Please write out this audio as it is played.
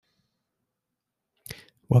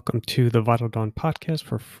Welcome to the Vital Dawn podcast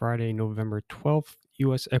for Friday, November 12th.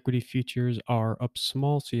 US equity futures are up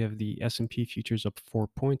small, so you have the S&P futures up 4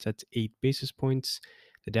 points, that's 8 basis points.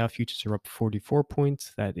 The Dow futures are up 44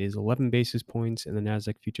 points, that is 11 basis points, and the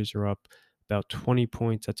Nasdaq futures are up about 20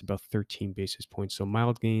 points, that's about 13 basis points. So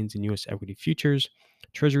mild gains in US equity futures.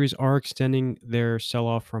 Treasuries are extending their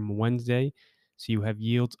sell-off from Wednesday, so you have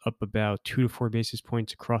yields up about 2 to 4 basis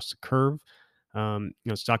points across the curve.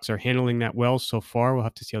 Stocks are handling that well so far. We'll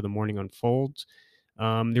have to see how the morning unfolds.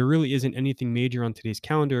 There really isn't anything major on today's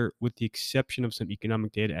calendar, with the exception of some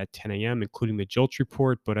economic data at 10 a.m., including the JOLTS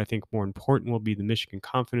report. But I think more important will be the Michigan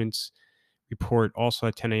Confidence report, also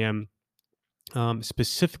at 10 a.m.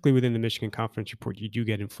 Specifically within the Michigan Confidence report, you do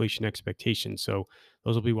get inflation expectations. So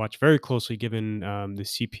those will be watched very closely given the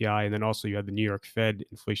CPI. And then also you have the New York Fed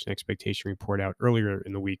inflation expectation report out earlier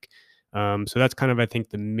in the week. So that's kind of, I think,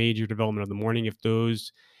 the major development of the morning. If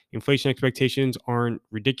those inflation expectations aren't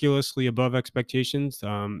ridiculously above expectations,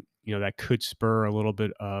 that could spur a little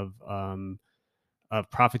bit of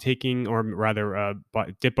profit taking, or rather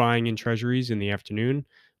dip buying in treasuries in the afternoon.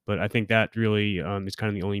 But I think that really is kind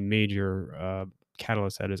of the only major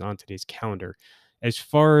catalyst that is on today's calendar. As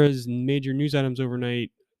far as major news items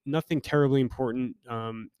overnight, nothing terribly important.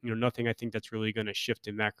 Nothing I think that's really going to shift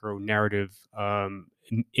the macro narrative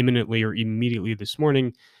imminently or immediately this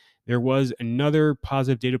morning. There was another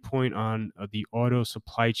positive data point on the auto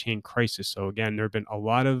supply chain crisis. So again, there have been a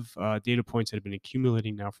lot of data points that have been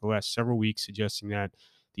accumulating now for the last several weeks, suggesting that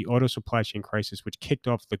the auto supply chain crisis, which kicked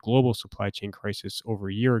off the global supply chain crisis over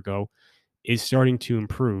a year ago, is starting to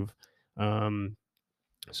improve.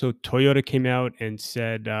 So Toyota came out and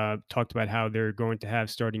talked about how they're going to have,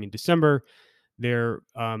 starting in December, their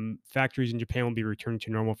factories in Japan will be returning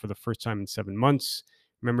to normal for the first time in 7 months.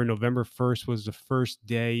 Remember, November 1st was the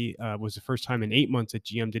first time in 8 months that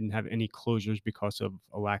GM didn't have any closures because of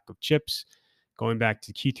a lack of chips. Going back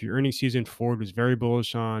to Q3 earnings season, Ford was very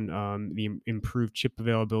bullish on the improved chip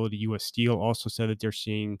availability. US Steel also said that they're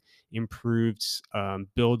seeing improved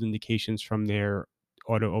build indications from their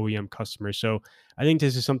auto OEM customers. So I think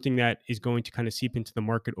this is something that is going to kind of seep into the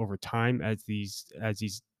market over time as these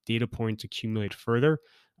data points accumulate further.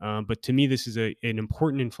 But to me, this is an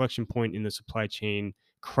important inflection point in the supply chain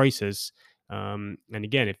crisis. And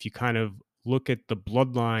again, if you kind of look at the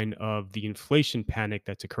bloodline of the inflation panic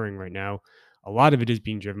that's occurring right now, a lot of it is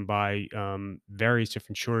being driven by various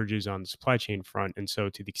different shortages on the supply chain front. And so,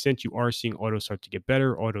 to the extent you are seeing autos start to get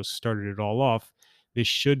better, autos started it all off, this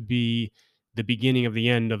should be the beginning of the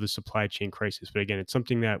end of the supply chain crisis. But again, it's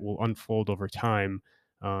something that will unfold over time.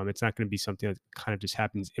 It's not going to be something that kind of just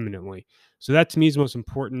happens imminently. So that to me is the most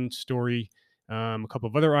important story. A couple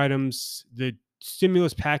of other items: the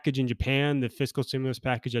stimulus package in Japan, the fiscal stimulus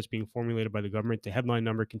package that's being formulated by the government, the headline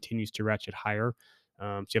number continues to ratchet higher.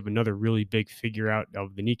 So you have another really big figure out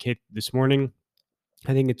of the Nikkei this morning.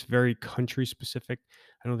 I think it's very country specific.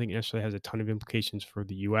 I don't think it necessarily has a ton of implications for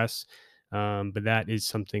the U.S., but that is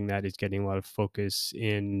something that is getting a lot of focus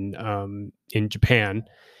in Japan.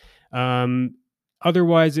 Um,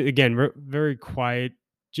 Otherwise, again, very quiet.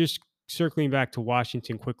 Just circling back to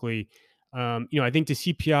Washington quickly. I think the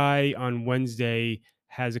CPI on Wednesday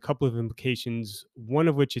has a couple of implications. One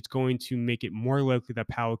of which, it's going to make it more likely that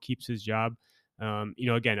Powell keeps his job.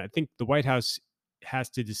 Again, I think the White House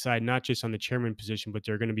has to decide not just on the chairman position, but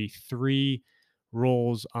there are going to be three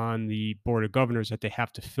roles on the board of governors that they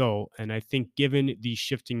have to fill. And I think, given the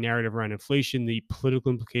shifting narrative around inflation, the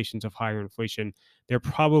political implications of higher inflation, they're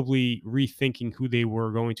probably rethinking who they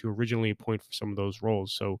were going to originally appoint for some of those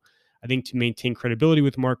roles. So I think, to maintain credibility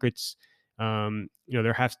with markets,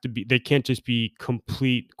 there has to be, they can't just be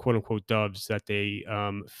complete quote unquote doves that they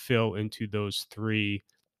fill into those three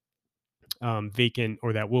vacant,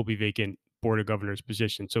 or that will be vacant, board of governors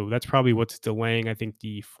position. So that's probably what's delaying, I think,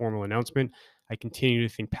 the formal announcement. I continue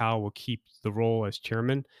to think Powell will keep the role as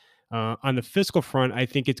chairman. On the fiscal front, I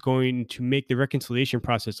think it's going to make the reconciliation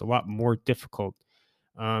process a lot more difficult.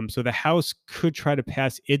 So the House could try to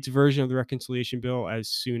pass its version of the reconciliation bill as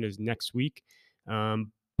soon as next week.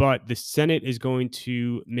 But the Senate is going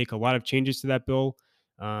to make a lot of changes to that bill.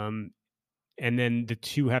 Um, and then the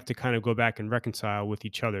two have to kind of go back and reconcile with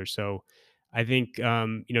each other. So I think,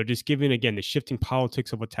 just given, again, the shifting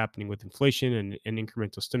politics of what's happening with inflation and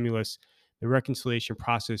incremental stimulus, the reconciliation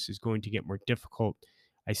process is going to get more difficult.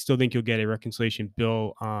 I still think you'll get a reconciliation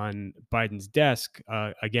bill on Biden's desk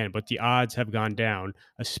again, but the odds have gone down,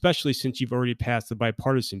 especially since you've already passed the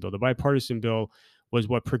bipartisan bill. The bipartisan bill was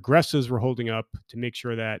what progressives were holding up to make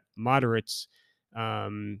sure that moderates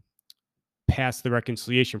um, pass the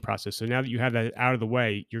reconciliation process. So now that you have that out of the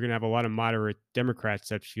way, you're going to have a lot of moderate Democrats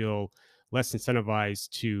that feel less incentivized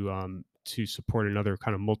to support another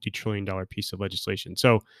kind of multi-trillion-dollar piece of legislation.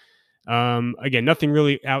 So again, nothing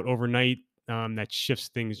really out overnight that shifts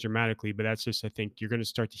things dramatically, but that's just, I think you're going to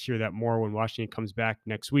start to hear that more when Washington comes back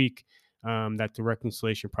next week. That the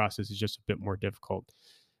reconciliation process is just a bit more difficult.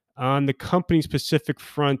 On the company specific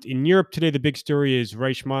front, in Europe today, the big story is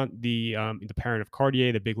Richemont, the parent of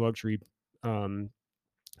Cartier, the big um,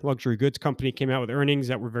 luxury goods company, came out with earnings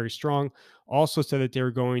that were very strong. Also said that they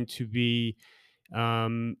were going to be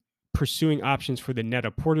um, pursuing options for the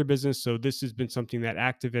Net-a-Porter business. So this has been something that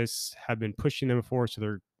activists have been pushing them for.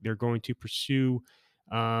 So they're going to pursue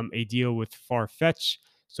a deal with Farfetch.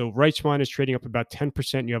 So Reichmann is trading up about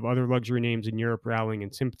 10%. You have other luxury names in Europe rallying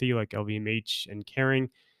in sympathy, like LVMH and Kering.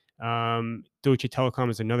 Deutsche Telekom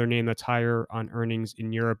is another name that's higher on earnings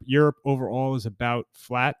in Europe. Europe overall is about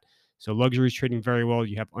flat. So luxury is trading very well.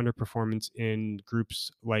 You have underperformance in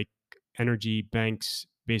groups like energy, banks,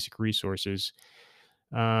 basic resources.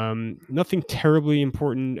 Nothing terribly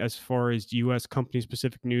important as far as U.S. company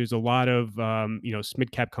specific news. A lot of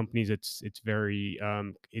mid cap companies. It's very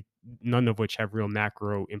none of which have real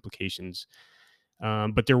macro implications.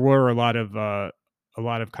 But there were a lot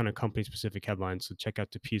of kind of company specific headlines. So check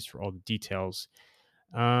out the piece for all the details.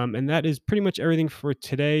 And that is pretty much everything for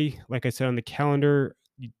today. Like I said on the calendar,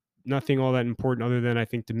 nothing all that important other than I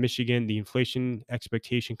think the inflation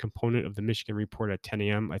expectation component of the Michigan report at 10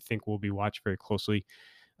 a.m. I think will be watched very closely.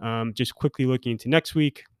 Just quickly looking into next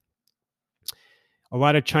week, a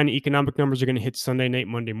lot of China economic numbers are going to hit Sunday night,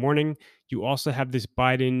 Monday morning. You also have this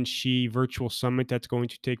Biden Xi virtual summit that's going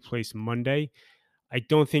to take place Monday. I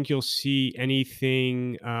don't think you'll see any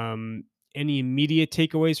immediate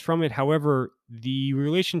takeaways from it. However, the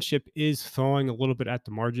relationship is thawing a little bit at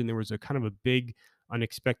the margin. There was a kind of a big,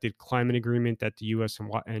 unexpected climate agreement that the U.S.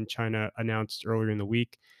 and China announced earlier in the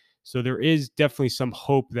week. So there is definitely some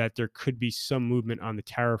hope that there could be some movement on the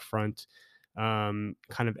tariff front, kind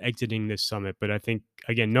of exiting this summit. But I think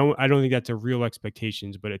again, no, I don't think that's a real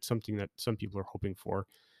expectations, but it's something that some people are hoping for.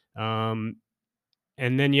 Um,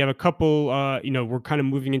 and then you have a couple, we're kind of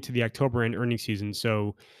moving into the October end earnings season.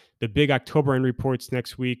 So the big October end reports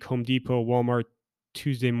next week: Home Depot, Walmart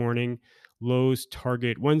Tuesday morning, Lowe's,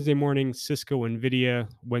 Target Wednesday morning, Cisco, Nvidia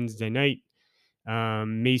Wednesday night,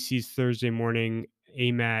 Macy's Thursday morning,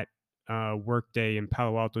 AMAT, Workday, and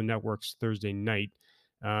Palo Alto Networks Thursday night.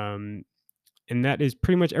 Um, and that is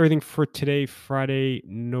pretty much everything for today, Friday,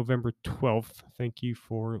 November 12th. Thank you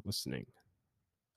for listening.